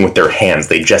talking with their hands.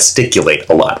 They gesticulate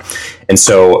a lot. And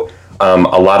so a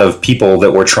lot of people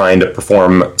that were trying to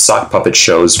perform sock puppet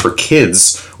shows for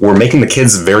kids were making the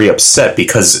kids very upset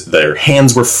because their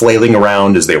hands were flailing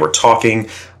around as they were talking.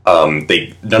 None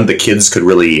of the kids could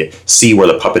really see where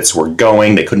the puppets were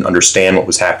going. They couldn't understand what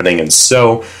was happening. And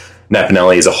so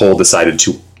Nappanelli as a whole decided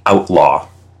to outlaw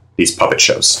these puppet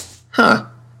shows. Huh.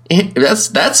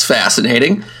 That's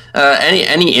fascinating.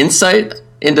 Any insight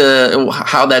into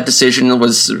how that decision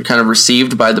was kind of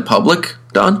received by the public,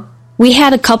 Dawn? We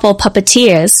had a couple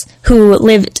puppeteers who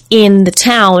lived in the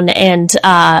town, and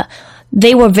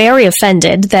they were very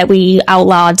offended that we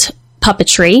outlawed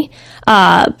puppetry.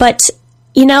 But,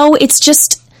 it's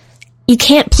just, you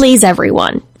can't please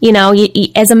everyone.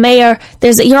 As a mayor,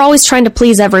 you're always trying to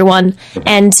please everyone,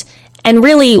 and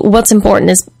really what's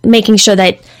important is making sure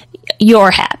that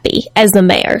you're happy as the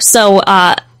mayor. So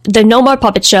there are no more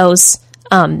puppet shows.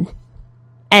 And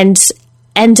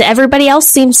everybody else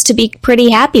seems to be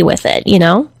pretty happy with it,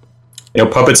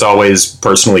 Puppets always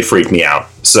personally freak me out.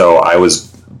 So I was...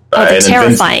 they're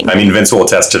terrifying. Vince will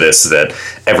attest to this, that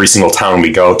every single town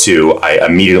we go to, I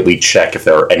immediately check if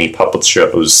there are any puppet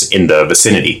shows in the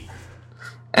vicinity.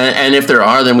 And if there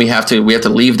are, then we have to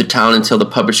leave the town until the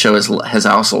puppet show has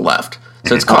also left.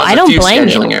 So it's caused a few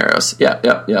scheduling errors. Yep.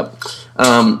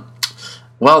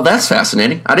 Well, that's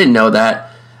fascinating. I didn't know that.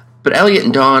 But Elliot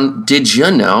and Dawn, did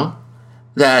you know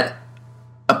that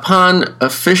upon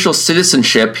official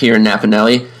citizenship here in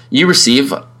Nappanelli, you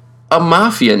receive a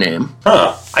mafia name?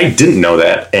 I didn't know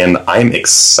that, and I'm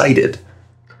excited,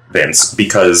 Vince,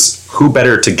 because who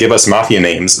better to give us mafia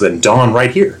names than Dawn right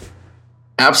here?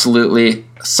 Absolutely.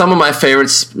 Some of my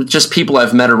favorites, just people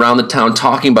I've met around the town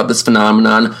talking about this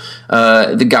phenomenon.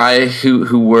 The guy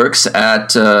who works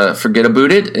at Forget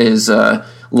About It is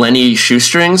Lenny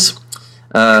Shoestrings.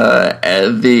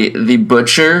 The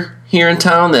butcher here in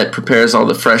town that prepares all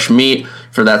the fresh meat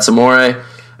for That's Amore.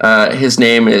 His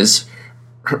name is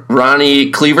Ronnie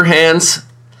Cleaverhands.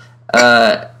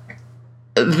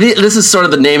 This is sort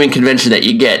of the naming convention that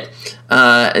you get.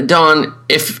 Dawn,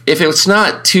 if it's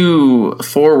not too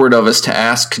forward of us to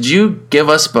ask, could you give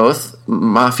us both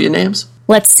mafia names?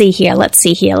 Let's see here.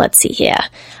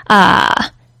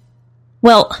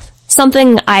 Well,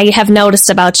 something I have noticed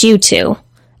about you two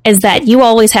is that you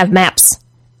always have maps.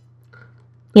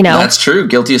 That's true.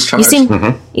 Guilty as charged.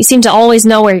 You seem to always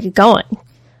know where you're going.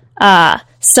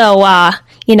 So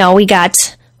we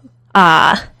got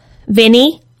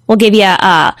Vinny. We'll give you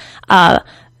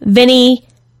Vinny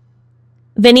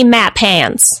Map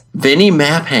Hands. Vinny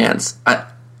Map Hands.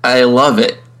 I love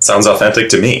it. Sounds authentic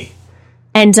to me.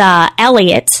 And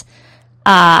Elliot.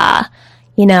 I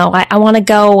want to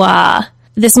go.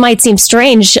 This might seem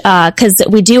strange because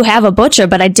we do have a butcher,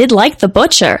 but I did like the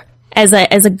butcher as a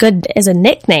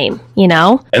nickname,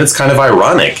 And it's kind of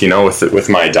ironic, with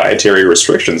my dietary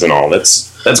restrictions and all.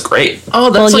 That's great.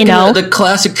 Oh, that's the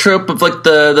classic trope of like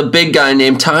the big guy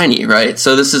named Tiny, right?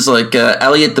 So this is like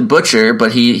Elliot the butcher,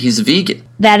 but he's a vegan.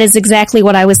 That is exactly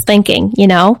what I was thinking,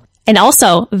 and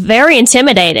also very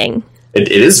intimidating.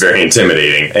 It is very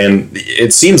intimidating, and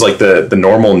it seems like the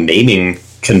normal naming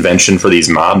convention for these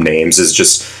mob names is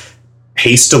just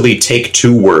hastily take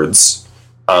 2 words,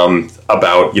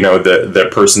 about, the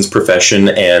person's profession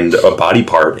and a body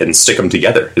part and stick them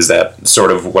together. Is that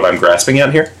sort of what I'm grasping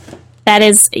at here? That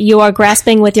is, you are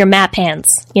grasping with your map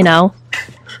hands,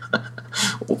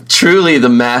 Truly the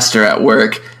master at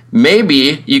work.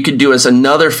 Maybe you could do us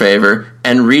another favor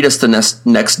and read us the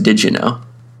next Did You Know?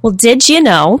 Well, did you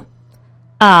know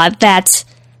that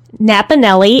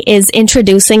Nappanelli is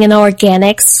introducing an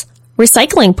organics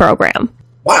recycling program?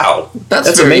 Wow,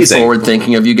 That's very amazing. forward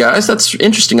thinking of you guys. That's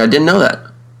interesting. I didn't know that.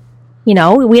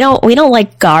 We don't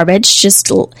like garbage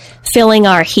just filling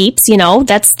our heaps.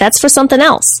 That's for something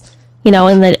else. In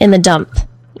the dump.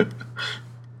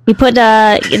 We put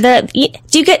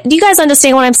do you guys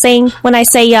understand what I'm saying when I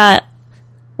say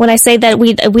that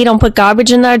we don't put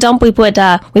garbage in our dump? We put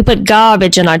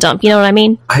garbage in our dump. You know what I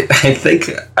mean? I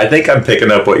think I'm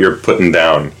picking up what you're putting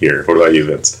down here. What about you,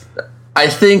 Vince? I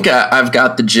think I've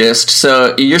got the gist.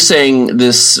 So you're saying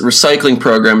this recycling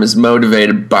program is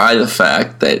motivated by the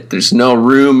fact that there's no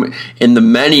room in the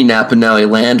many Nappanelli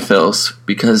landfills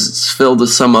because it's filled with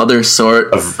some other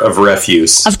sort of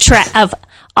refuse.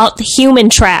 Of human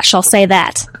trash, I'll say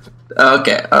that.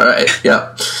 Okay, all right,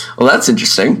 yeah. Well, that's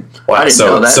interesting. Wow, I didn't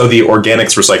know that. So the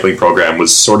organics recycling program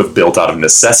was sort of built out of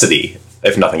necessity,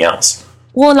 if nothing else.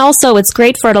 Well, and also it's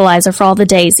great fertilizer for all the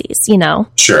daisies,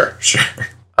 Sure.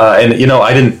 And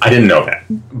I didn't know that.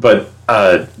 But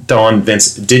Dawn,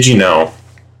 Vince, did you know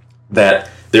that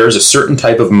there is a certain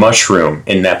type of mushroom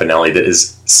in Nappanelli that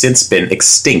has since been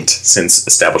extinct since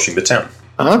establishing the town?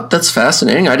 Oh, that's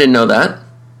fascinating. I didn't know that.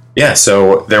 Yeah,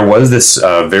 so there was this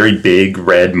very big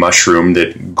red mushroom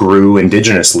that grew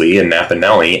indigenously in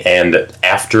Nappanelli, and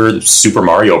after Super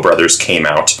Mario Brothers came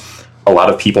out, a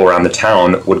lot of people around the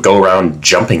town would go around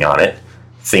jumping on it,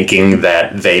 thinking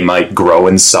that they might grow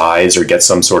in size or get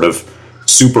some sort of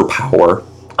superpower,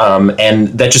 and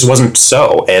that just wasn't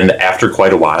so. And after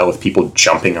quite a while of people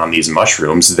jumping on these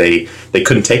mushrooms, they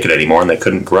couldn't take it anymore and they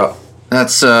couldn't grow.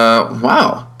 That's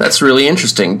wow. That's really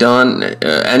interesting. Don,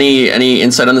 any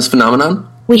insight on this phenomenon?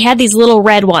 We had these little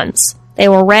red ones. They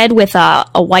were red with a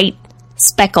white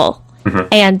speckle,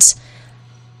 and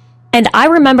I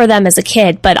remember them as a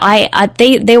kid, but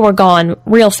they were gone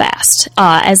real fast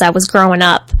as I was growing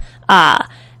up,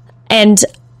 and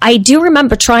I do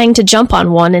remember trying to jump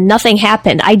on one and nothing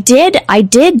happened. I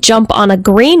did jump on a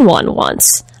green one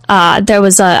once. There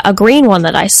was a green one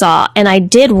that I saw, and I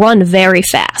did run very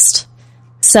fast.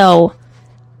 So,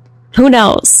 who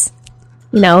knows?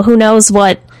 Who knows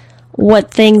what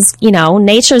things,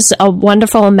 nature's a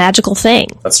wonderful and magical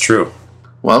thing. That's true.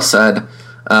 Well said.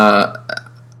 I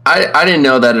didn't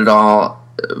know that at all.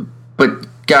 But,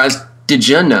 guys, did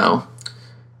you know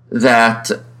that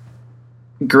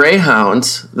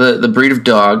greyhounds, the breed of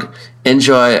dog,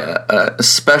 enjoy a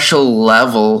special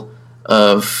level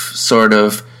of sort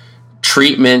of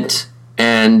treatment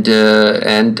and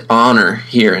honor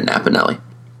here in Nappanelli?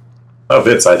 Oh,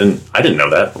 Vince, I didn't know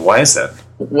that. Why is that?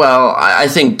 Well, I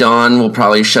think Don will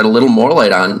probably shed a little more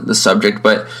light on the subject,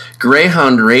 but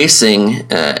greyhound racing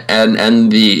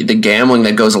and the gambling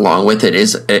that goes along with it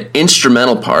is an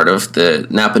instrumental part of the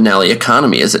Nappanelli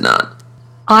economy, is it not?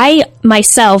 I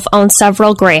myself own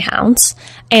several greyhounds,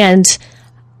 and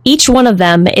each one of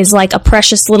them is like a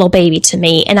precious little baby to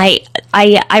me, and I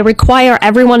require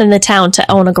everyone in the town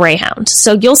to own a greyhound.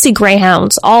 So you'll see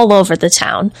greyhounds all over the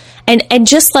town, and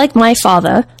just like my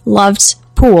father loved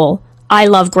pool, I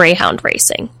love greyhound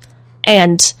racing.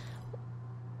 And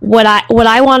what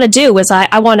I want to do is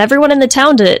I want everyone in the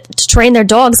town to train their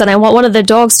dogs, and I want one of their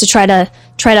dogs to try to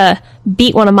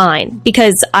beat one of mine,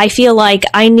 because I feel like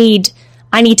I need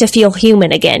to feel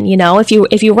human again.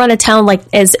 If you run a town like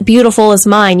as beautiful as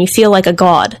mine, you feel like a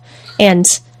god, and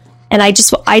I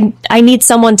need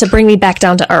someone to bring me back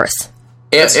down to earth.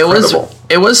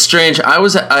 It was strange.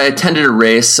 I attended a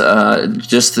race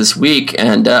just this week,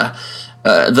 and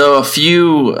though a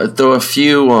few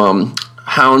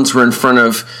hounds were in front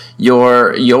of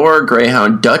your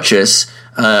greyhound Duchess,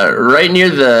 right near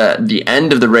the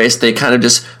end of the race, they kind of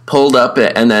just pulled up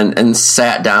and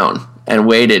sat down and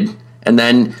waited. And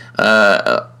then,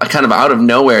 kind of out of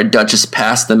nowhere, Duchess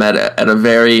passed them at a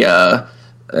very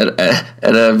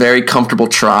comfortable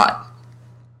trot.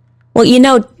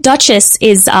 Well, Duchess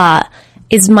is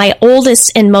my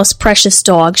oldest and most precious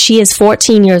dog. She is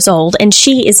 14 years old, and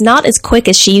she is not as quick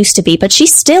as she used to be, but she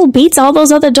still beats all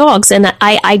those other dogs, and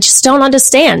I just don't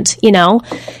understand.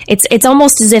 It's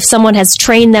almost as if someone has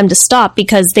trained them to stop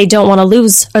because they don't want to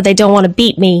lose or they don't want to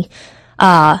beat me.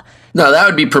 No, that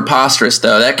would be preposterous,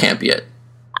 though. That can't be it.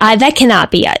 That cannot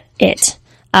be it.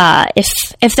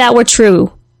 If that were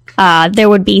true, there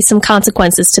would be some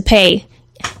consequences to pay,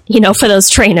 for those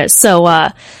trainers. So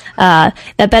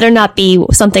That better not be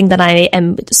something that I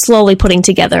am slowly putting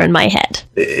together in my head.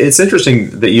 It's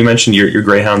interesting that you mentioned your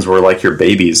greyhounds were like your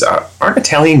babies. Aren't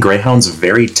Italian greyhounds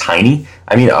very tiny?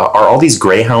 I mean, are all these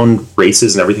greyhound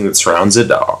races and everything that surrounds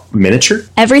it miniature?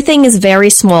 Everything is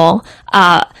very small.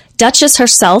 Duchess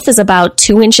herself is about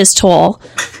 2 inches tall.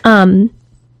 And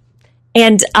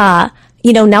now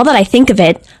that I think of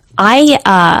it,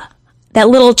 that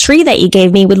little tree that you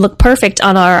gave me would look perfect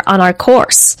on our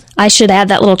course. I should add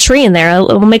that little tree in there.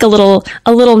 We'll make a little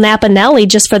Napa Nelly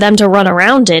just for them to run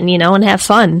around in, and have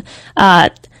fun.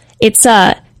 It's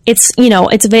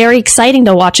very exciting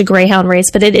to watch a greyhound race,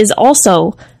 but it is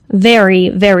also very,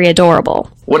 very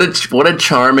adorable. What a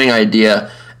charming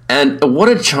idea, and what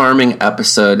a charming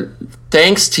episode.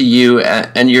 Thanks to you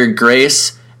and your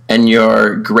grace and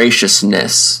your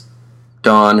graciousness,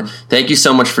 Dawn. Thank you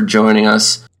so much for joining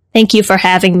us. Thank you for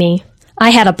having me. I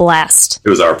had a blast. It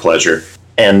was our pleasure.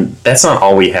 And that's not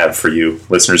all we have for you,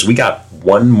 listeners. We got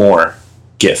one more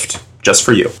gift just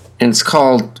for you. And it's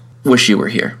called Wish You Were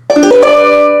Here.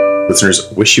 Listeners,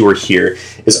 Wish You Were Here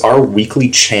is our weekly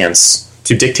chance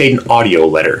to dictate an audio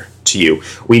letter to you.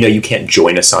 We know you can't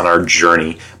join us on our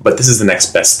journey, but this is the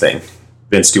next best thing.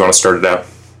 Vince, do you want to start it out?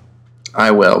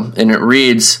 I will. And it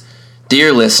reads,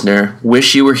 Dear listener,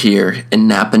 wish you were here in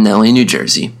Napa Nelly, New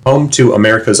Jersey. Home to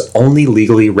America's only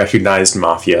legally recognized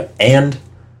mafia and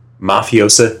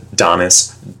mafiosa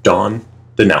Donis, Dawn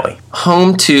Danelli.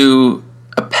 Home to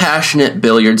a passionate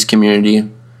billiards community,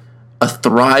 a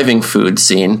thriving food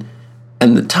scene,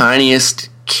 and the tiniest,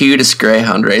 cutest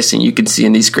greyhound racing you could see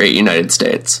in these great United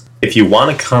States. If you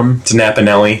want to come to Napa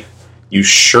Nelly, you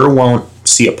sure won't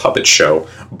see a puppet show,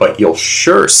 but you'll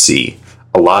sure see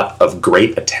a lot of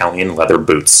great Italian leather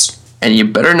boots. And you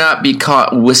better not be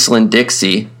caught whistling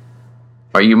Dixie,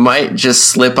 or you might just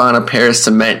slip on a pair of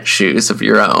cement shoes of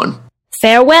your own.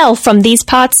 Farewell from these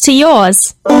parts to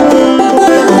yours.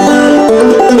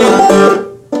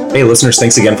 Hey listeners,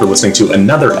 thanks again for listening to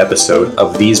another episode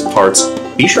of These Parts.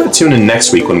 Be sure to tune in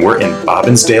next week when we're in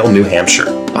Bobbins-Dale, New Hampshire.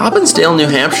 Bobbins-Dale, New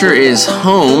Hampshire is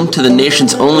home to the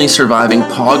nation's only surviving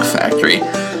Pog factory.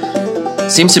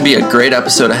 Seems to be a great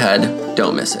episode ahead.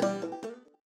 Don't miss it.